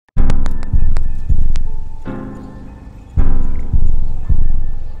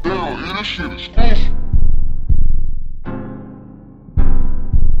This shit is awesome.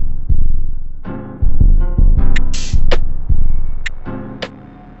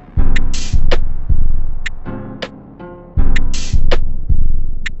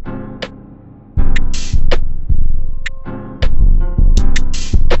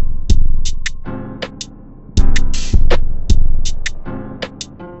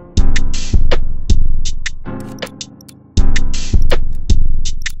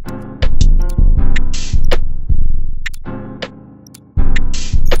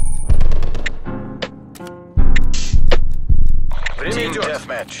 Team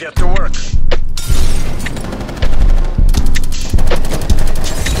deathmatch, get to work.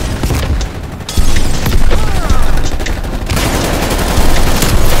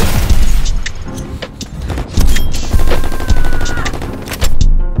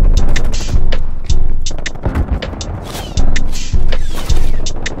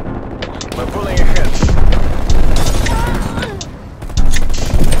 We're pulling ahead.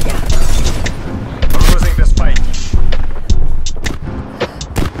 We're losing the spike.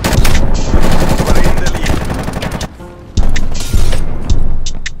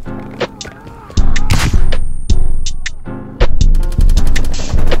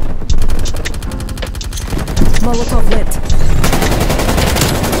 Molotov lit.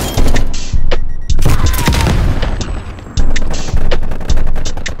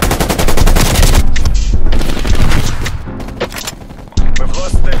 We've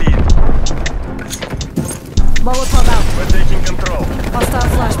lost the lead. Molotov out. We're taking control. Hostile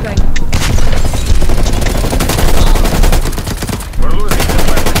flashbang. We're losing the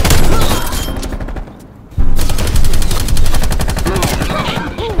fight.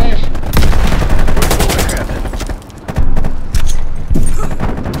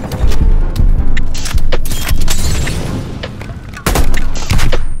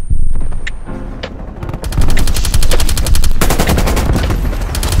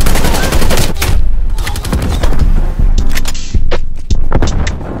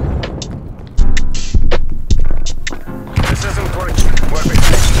 This isn't working. We're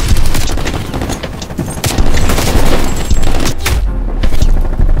behind.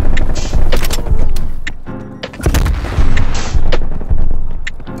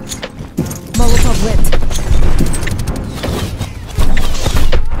 Molotov lit.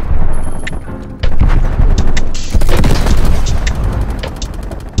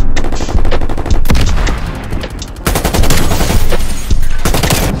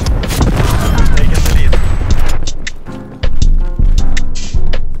 Taking the lead.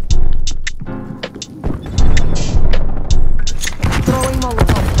 Throwing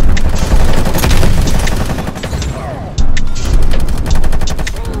Molotov.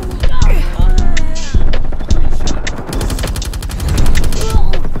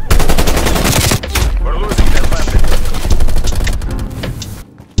 We're losing the advantage.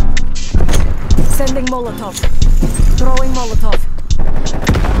 Sending Molotov. Throwing Molotov.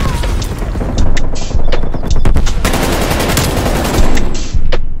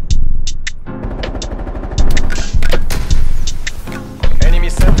 Enemy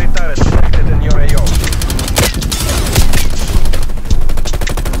sentry turret detected in your AO.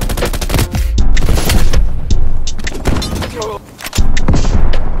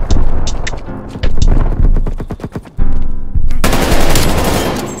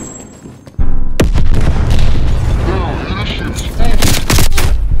 This shit is awesome.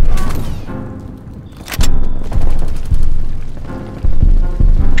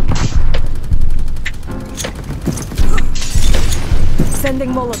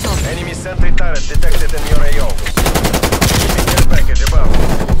 Sending Molotov. Enemy sentry turret detected in your AO. Keeping their package above.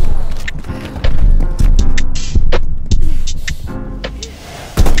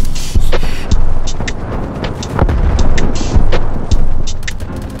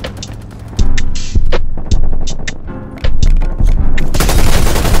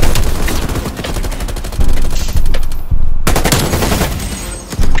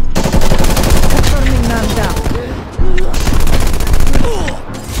 Confirming man down.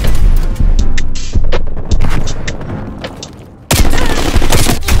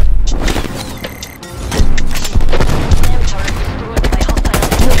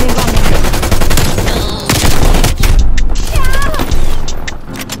 Moving on.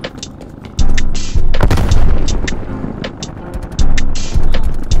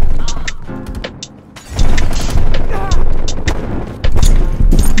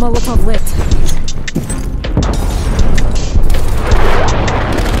 Molotov lit.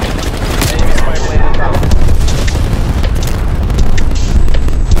 Enemy spy plane down.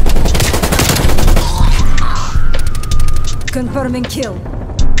 Confirming kill.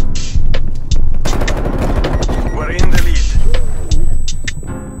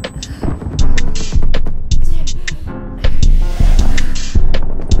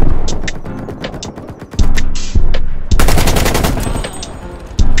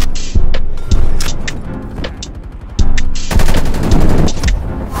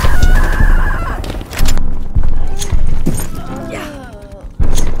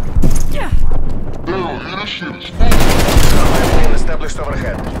 Terrorist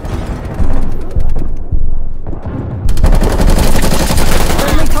overhead.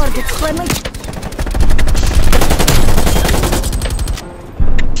 Friendly targets, friendly.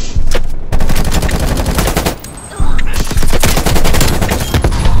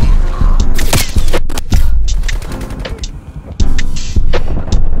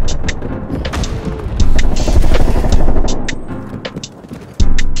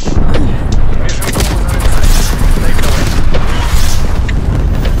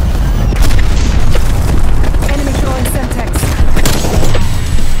 Enemy throwing Semtex.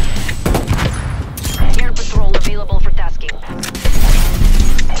 Air patrol available for tasking.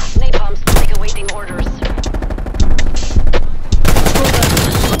 Napalm strike awaiting orders.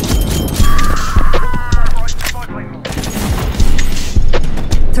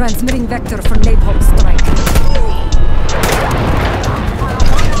 Transmitting vector for napalm strike.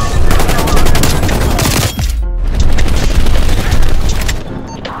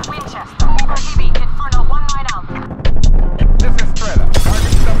 Winchester, heavy, Inferno 1 line out. This is Strela.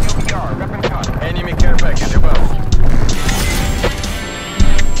 Target WBR, weapon cut. Enemy care package above.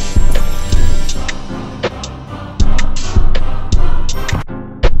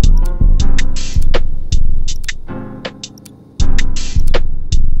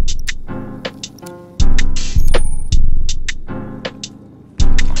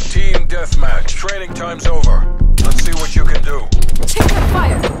 Team deathmatch. Training time's over. Let's see what you can do. Check the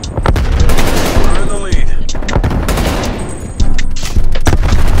fire. We're in the lead.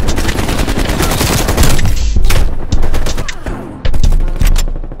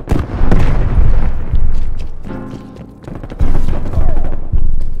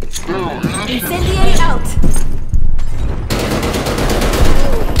 Incendiary out.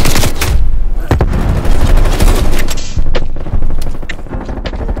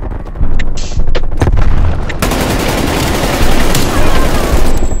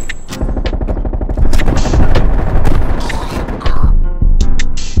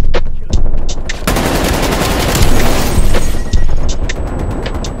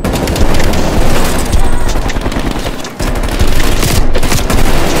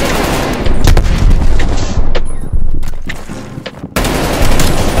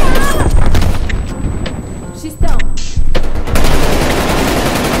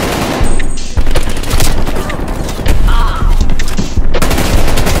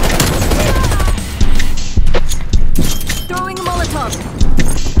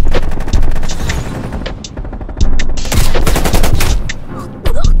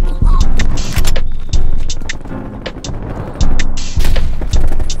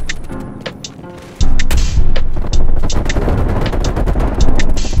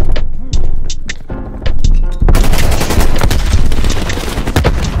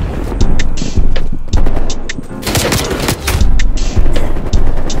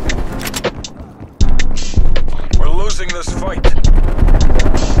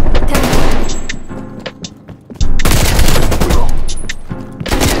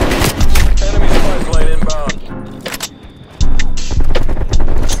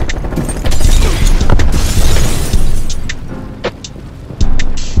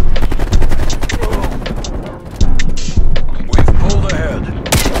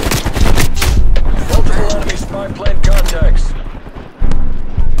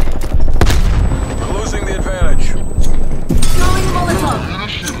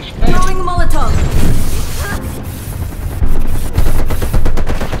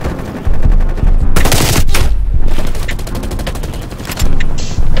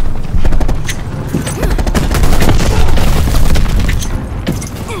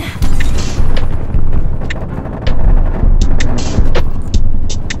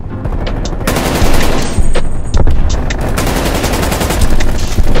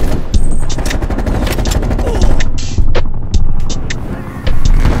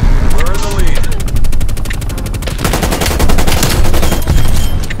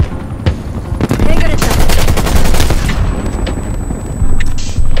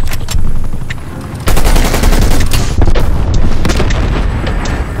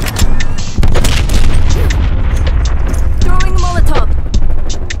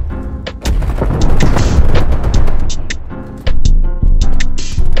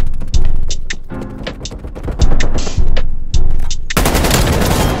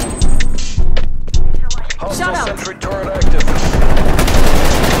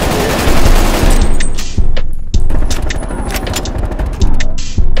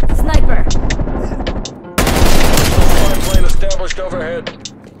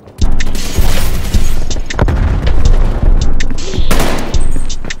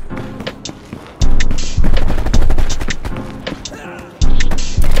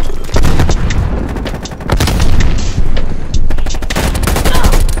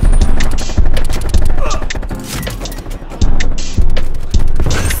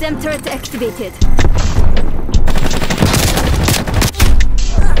 Scan turret activated.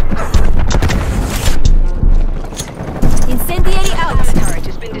 Incendiary out. Turret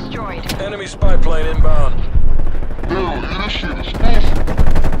has been destroyed. Enemy spy plane inbound. Белый, не расщелись. Кайф.